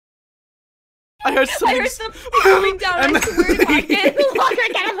I heard something. I heard them coming down. I swear to God. Get in the locker.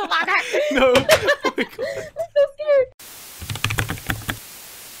 Get in the locker. No. Oh my God. I'm so scared.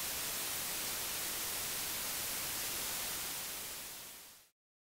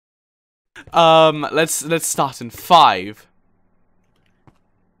 Let's start in 5,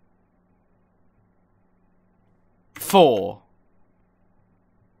 4,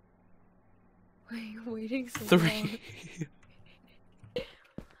 Why are you waiting so 3. long?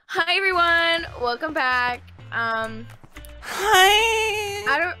 Hi everyone, welcome back. Hi.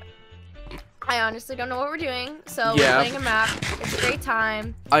 I honestly don't know what we're doing, so Yeah. we're playing a map. It's a great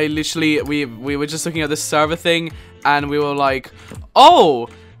time. I literally we were just looking at this server thing, and we were like, oh,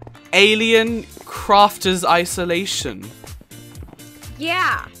 alien crafters isolation.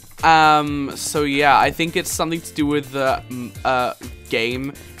 Yeah. So yeah, I think it's something to do with the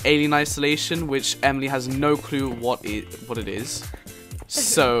game Alien Isolation, which Emily has no clue what it is.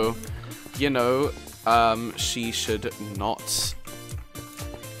 So, you know, she should not.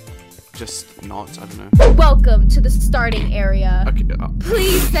 Just not, I don't know. Welcome to the starting area. Okay.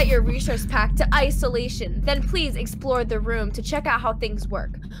 Please set your resource pack to isolation. Then please explore the room to check out how things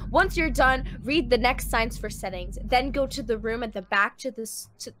work. Once you're done, read the next signs for settings. Then go to the room at the back to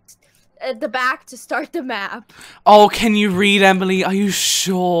start the map. Oh, can you read, Emily? Are you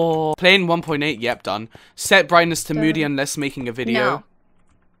sure? Playing 1.8, yep, done. Set brightness to moody unless making a video.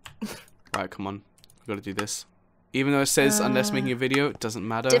 No. Right, come on. We gotta do this. Even though it says unless making a video, it doesn't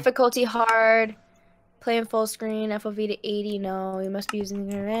matter. Difficulty hard. Play in full screen. FOV to 80. No, you must be using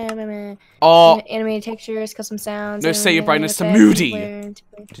animated textures, custom sounds. No, set your brightness to moody.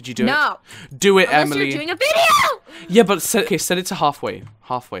 Did you do it? No. Do it, Unless Emily. you're doing a video. Yeah, but set it to halfway.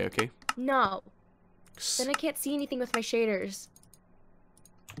 Halfway, okay? No. Then I can't see anything with my shaders.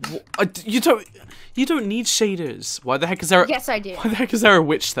 You don't need shaders. Why the heck is there? Yes, I do. Why the heck is there a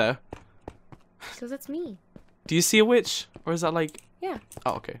witch there? Because that's me. Do you see a witch, or is that like? Yeah.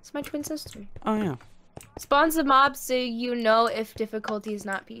 Oh, okay. It's my twin sister. Oh yeah. Spawns a mob so you know if difficulty is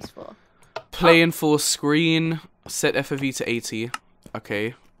not peaceful. Play in full screen. Set FOV to 80.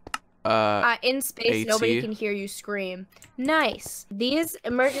 Okay. In space, 80. nobody can hear you scream. Nice. These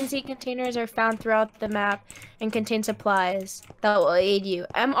emergency containers are found throughout the map and contain supplies that will aid you.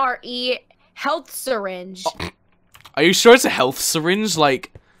 MRE health syringe. Oh. Are you sure it's a health syringe?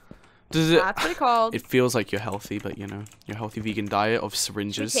 Like, does it? That's what it's called. It feels like you're healthy, but you know, your healthy vegan diet of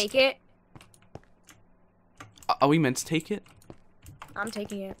syringes. Should we take it? Are we meant to take it? I'm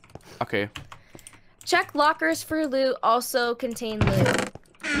taking it. Okay. Check lockers for loot. Also contain loot.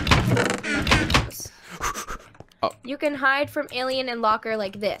 Oh. You can hide from alien and locker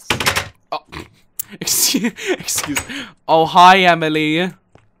like this. Oh. Excuse. Oh, hi, Emily.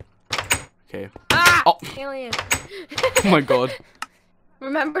 Okay. Ah! Oh. Alien. Oh my God.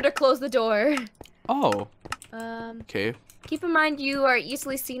 Remember to close the door. Oh. Okay. Keep in mind you are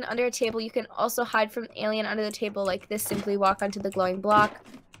easily seen under a table. You can also hide from alien under the table like this. Simply walk onto the glowing block.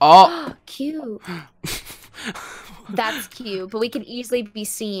 Oh. Cute. That's cute, but we can easily be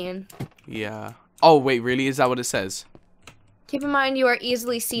seen. Yeah. Oh, wait, really? Is that what it says? Keep in mind you are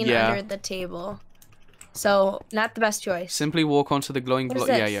easily seen under the table. So, not the best choice. Simply walk onto the glowing block.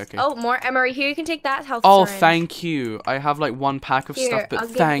 Yeah, okay. Oh, more MRE. Here, you can take that health Oh, syringe. thank you. I have like one pack of stuff, but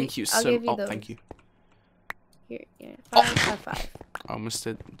thank you so much. Oh, thank you. Here, yeah. Five. I almost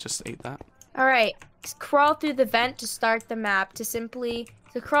just ate that. Alright. Crawl through the vent to start the map. To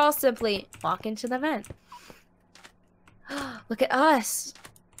crawl, simply walk into the vent. Look at us.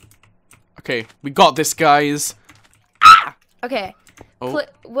 Okay, we got this, guys. Okay. Oh.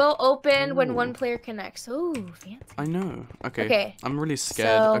 Will open when one player connects. Ooh, fancy. I know. Okay. Okay. I'm really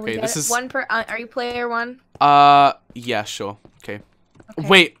scared. So okay, this is one per. Are you player one? Yeah, sure. Okay.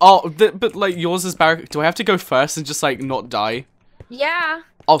 Wait. Oh, but like yours is barrack. Do I have to go first and just like not die? Yeah.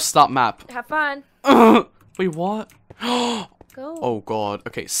 I'll start map. Have fun. Wait, what? Go. Oh God.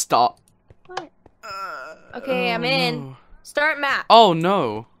 Okay, start. What? Okay, I'm in. No. Start map. Oh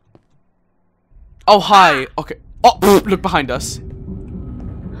no. Oh hi. Okay. Oh, look behind us.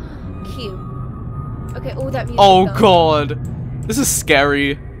 Cute. Okay. Oh, that music. Oh though. God. This is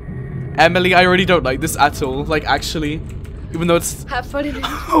scary. Emily, I already don't like this at all. Like actually, even though it's. Have fun in it.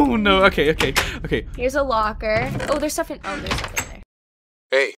 Oh no. Okay. Here's a locker. Oh, there's stuff in. Oh, there's something there.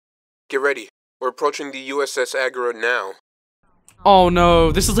 Hey, get ready. We're approaching the USS Agora now. Oh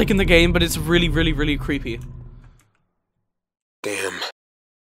no. This is like in the game, but it's really creepy. Damn.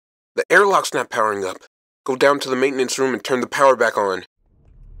 The airlock's not powering up. Go down to the maintenance room and turn the power back on.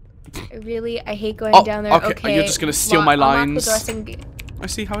 Really? I hate going down there. Okay. You're just gonna steal my lines. Unlock the doors and I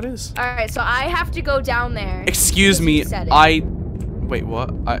see how it is. Alright, so I have to go down there. Excuse me. Wait,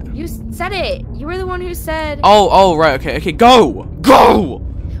 what? You said it. You were the one who said. Oh, right. Okay, okay. Go! Go!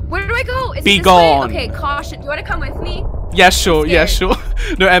 Where do I go? Is Be it this gone. Way? Okay, caution. You want to come with me? Yeah, sure. Yeah, scared.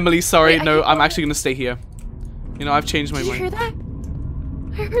 sure. No, Emily, sorry. Wait, I no, keep I'm going. actually gonna stay here. You know, I've changed my Did you hear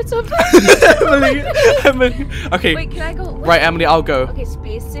mind. that? I heard something. Emily, Emily. Okay. Wait, can I go? Right, Emily, I'll go. Okay,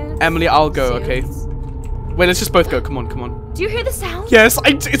 spacesuits. Emily, I'll go. Okay. Suits. Wait, let's just both go. Come on, come on. Do you hear the sound? Yes,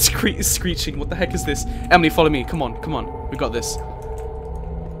 it's screeching. What the heck is this? Emily, follow me. Come on, come on. We got this.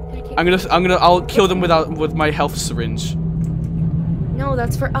 I'll kill them with my health syringe. No,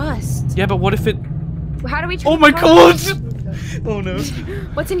 that's for us. Yeah, but what if it? How do we? Oh my god! Oh no.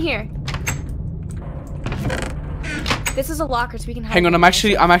 What's in here? This is a locker, so we can hide. Hang on, in I'm there.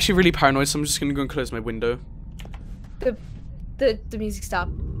 actually really paranoid, so I'm just gonna go and close my window. The music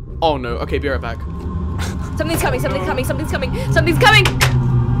stopped. Oh no. Okay, be right back. Something's coming. Something's coming. Something's coming. Something's coming.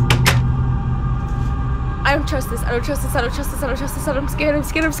 I don't trust this. I don't trust this. I don't trust this. I don't trust this. I'm scared. I'm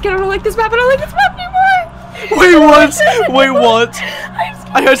scared. I'm scared. I don't like this map. I don't like this map anymore. Wait, what? Wait, what?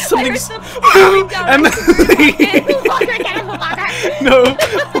 I heard something. Coming down. Emily. Get in the locker. Get in the locker. No. Oh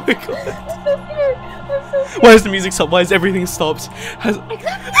my god. I'm so scared. I'm so scared. Why is the music stopped? Why is everything stopped? Exactly.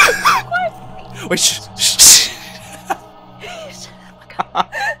 Wait, shh, shh.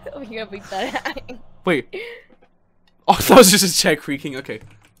 Oh, you're gonna beat that. Wait. Oh, that was just a chair creaking. Okay.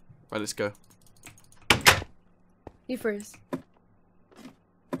 Right, let's go. You first.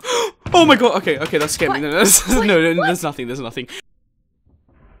 Oh my god. Okay, okay, that scared me. What? No, there's, What? no, What? there's nothing. There's nothing.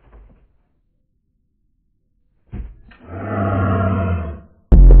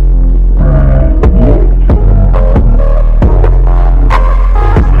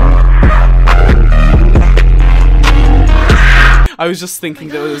 I was just thinking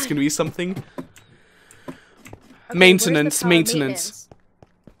there was gonna be something. Okay, Maintenance, where's the maintenance.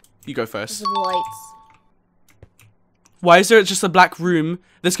 You go Those first. are the lights. Why is there just a black room?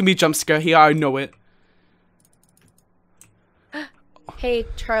 There's gonna be a jump scare here. I know it. Hey,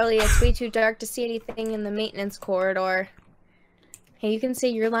 Charlie, it's way too dark to see anything in the maintenance corridor. Hey, you can say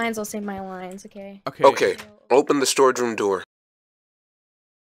your lines, I'll say my lines, okay? Okay. Okay, open the storage room door.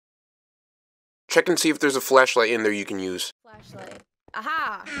 Check and see if there's a flashlight in there you can use. Flashlight.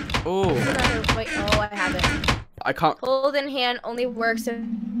 Aha! Oh, Wait, oh, I have it. I can't. Hold in hand only works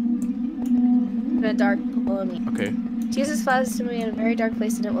in a dark below me. Okay. To use this flashlight to be in a very dark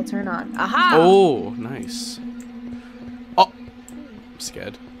place and it will turn on. Aha! Oh, nice. Oh, I'm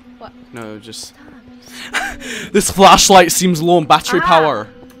scared. What? No, just. This flashlight seems low on battery Ah. power.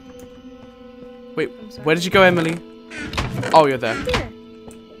 Wait, I'm sorry. where did you go, Emily? Oh, you're there. Here.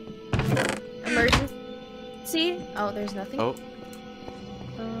 Emergency? Oh, there's nothing. Oh,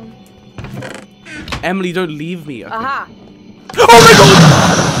 Emily, don't leave me. Okay. Aha! Oh my god!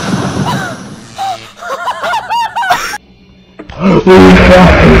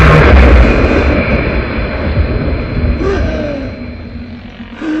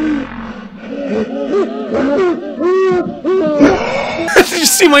 Did you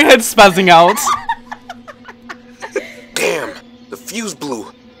see my head spazzing out? Damn, the fuse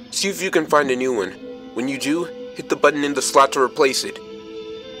blew. See if you can find a new one. When you do, hit the button in the slot to replace it.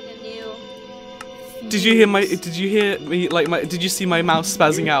 Did you hear my? Did you hear me? Like my? Did you see my mouse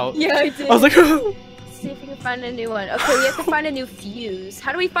spazzing out? Yeah, I did. I was like, See if you can find a new one. Okay, we have to find a new fuse.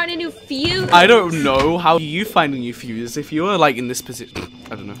 How do we find a new fuse? I don't know. How do you find a new fuse if you were like in this position?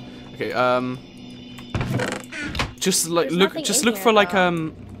 I don't know. Okay, just like There's look, nothing just in look here, for like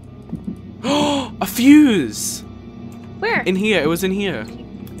though. a fuse Where? in here. It was in here.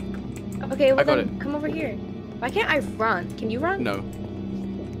 Okay, well I got then come over here. Why can't I run? Can you run? No,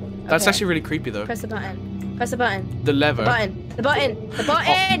 that's Okay. actually really creepy though. Press the button. Press the button. The lever. The button. The button. The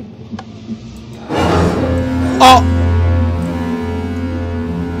button. Oh,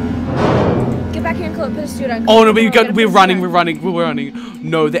 Get back here and put a suit on. oh no, Come on, we're put a running, suit we're on. running, we're running.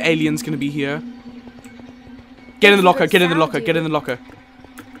 No, the alien's gonna be here. Get in the locker. Get in the locker. Get in the locker.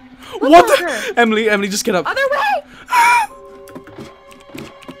 What the? locker? Emily, just get up. Other way.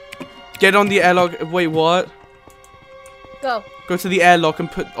 Get on the airlock. Wait, what? Go. Go to the airlock and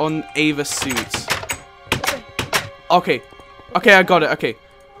put on Ava's suit. Okay. Okay, I got it. Okay.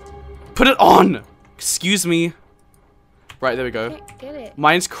 Put it on! Excuse me. Right, there we go. Can't get it.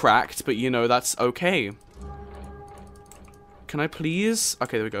 Mine's cracked, but you know, that's okay. Can I please?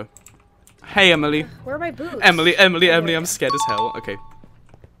 Okay, there we go. Hey, Emily. Where are my boots? Emily, I'm scared as hell. Okay.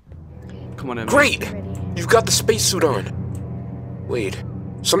 Come on, Emily. Great! Ready. You've got the spacesuit on. Wait,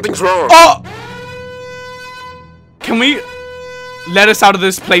 something's wrong. Oh! Can we let us out of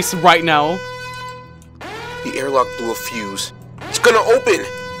this place right now? The airlock blew a fuse. It's gonna open!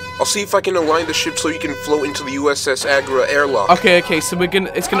 I'll see if I can align the ship so you can float into the USS Agra airlock. Okay, so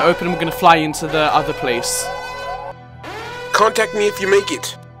it's gonna open and we're gonna fly into the other place. Contact me if you make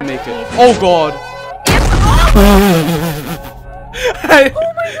it. Make it. Oh god.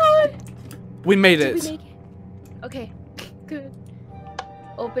 Oh my god. We made Did it. we make it? Okay, good.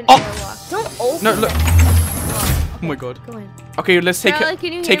 Open Oh. airlock. Don't open No, look. it. Oh my god. Go in. Okay, let's take Charlie,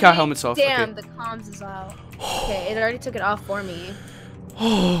 can you take hear our me? helmets off. Damn, Okay. the comms is out. Okay, it already took it off for me.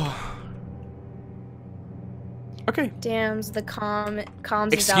 Okay. Damn, the comms is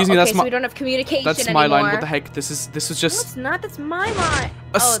out. Excuse me, okay, that's so my- we don't have communication That's anymore. my line. What the heck? This was No, just it's not. That's my line.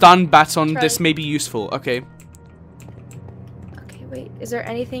 a Oh, stun baton. This Charlie. may be useful. Okay. Okay, wait. Is there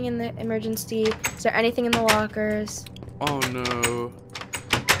anything in the emergency? Is there anything in the lockers? Oh no.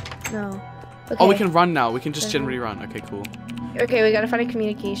 No. Okay. Oh, we can run now. We can just generally run. Okay, cool. Okay, we gotta find a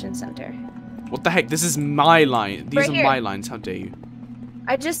communication center. What the heck? This is my line. These Right are here. my lines. How dare you?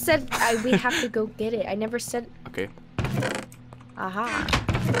 I just said we have to go get it. I never said. Okay. Aha.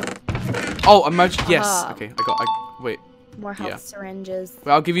 Oh, emergency. Yes. Ah. Okay. Wait. More health Yeah. syringes.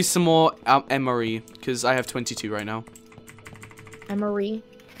 Well, I'll give you some more MRE because I have 22 right now. Emery.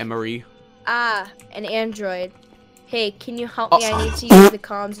 MRE. Ah, an android. Hey, can you help Oh. me? I need to use the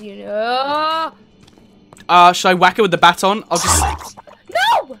comms unit. Oh! Should I whack it with the baton? I'll just.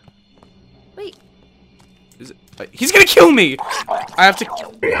 No! Wait. Is it... He's gonna kill me! I have to...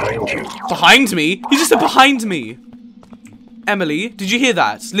 Behind me? He just said behind me! Emily, did you hear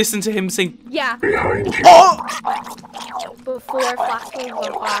that? Listen to him sing... Yeah. Oh! Before flashing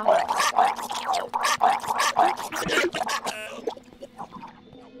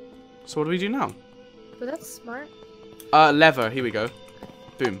So what do we do now? But that's smart. Lever, here we go.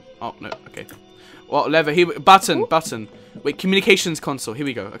 Boom. Oh, no, okay. Well, lever, here... Button, Ooh. button. Wait, communications console, here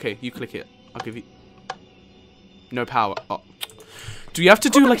we go. Okay, you click it. I'll give you... No power. Oh. Do you have to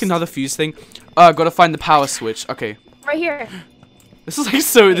do, like, another fuse thing? Gotta find the power switch. Okay. Right here. This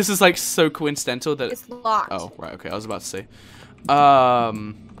is like so coincidental that... It's locked. Oh, right, okay, I was about to say.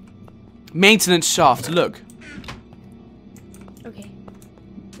 Maintenance shaft, look. Okay.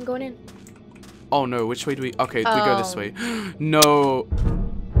 I'm going in. Oh no, which way do we... Okay, we go this Oh. way. No.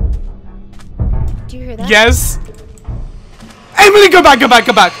 Do you hear that? Yes! Emily, go back, go back,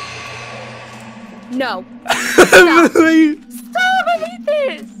 go back! No. Emily! Stop! I hate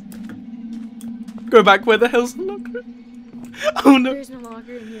this! Go back, where the hell's the locker? Oh no. There's no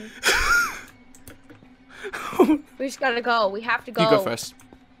locker in here. We just gotta go. We have to go. You go first.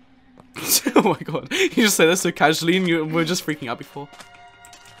 Oh my god. You just said that so casually and we were just freaking out before.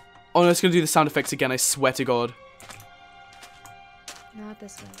 Oh no, it's gonna do the sound effects again, I swear to god. Not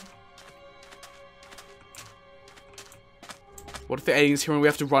this way. What if the alien's here and we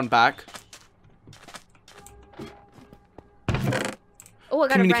have to run back? Oh, I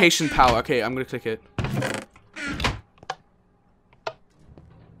got Communication power. Okay, I'm gonna click it. a wrench.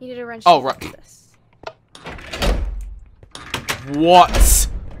 You need a wrench. Oh, to right. fix this. What?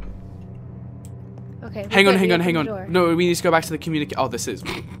 Okay. Hang we're on, good. hang We on, opened hang the on. door. No, we need to go back to the communicate. Oh, this is.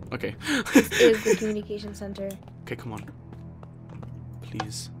 Okay. This is the communication center. Okay, come on.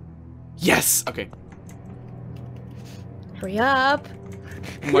 Please. Yes! Okay. Hurry up.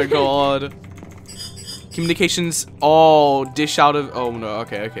 Oh my god. Communications. Oh, dish out of. Oh no.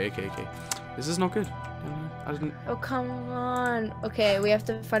 Okay, okay, okay, okay. This is not good. I didn't. Oh, come on. Okay, we have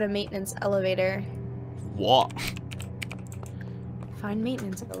to find a maintenance elevator. What? Find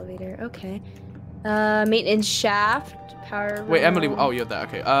maintenance elevator. Okay. Maintenance shaft. Power. Wait, Emily. room. Oh, you're there.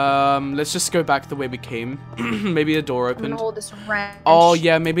 Okay. Let's just go back the way we came. Maybe a door I'm gonna opened. hold this wrench. Oh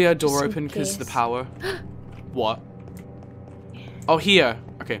yeah, maybe a door Just in opened because the case. power. What? Oh, here.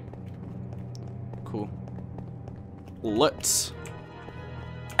 Okay. Cool. Let's.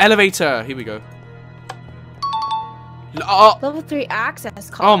 Elevator. Here we go. Oh, Level 3 access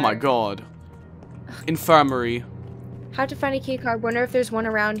card. oh my god. Infirmary. How to find a key card. Wonder if there's one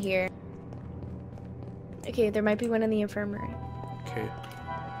around here. Okay, there might be one in the infirmary. Okay.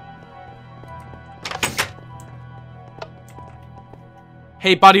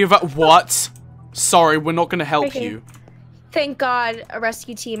 Hey, buddy. What? Sorry, we're not gonna help Okay. you. Thank God, a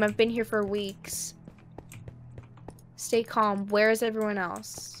rescue team. I've been here for weeks. Stay calm. Where is everyone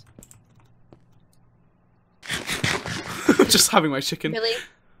else? Just having my chicken. Really?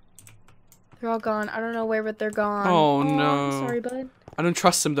 They're all gone. I don't know where, but they're gone. Oh, no. I'm sorry, bud. I don't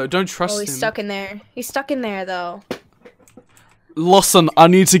trust him though. Don't trust Oh, him. he's stuck in there. He's stuck in there, though. Listen, I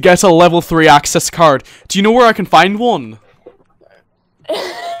need to get a level 3 access card. Do you know where I can find one?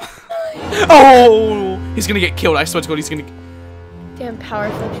 Oh! He's gonna get killed. I swear to God, he's gonna. Damn, power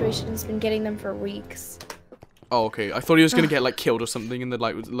fluctuation has been getting them for weeks. Oh, okay. I thought he was gonna get like killed or something, and the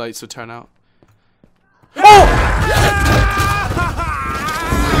lights would turn out.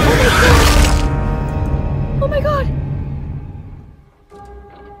 Oh my god!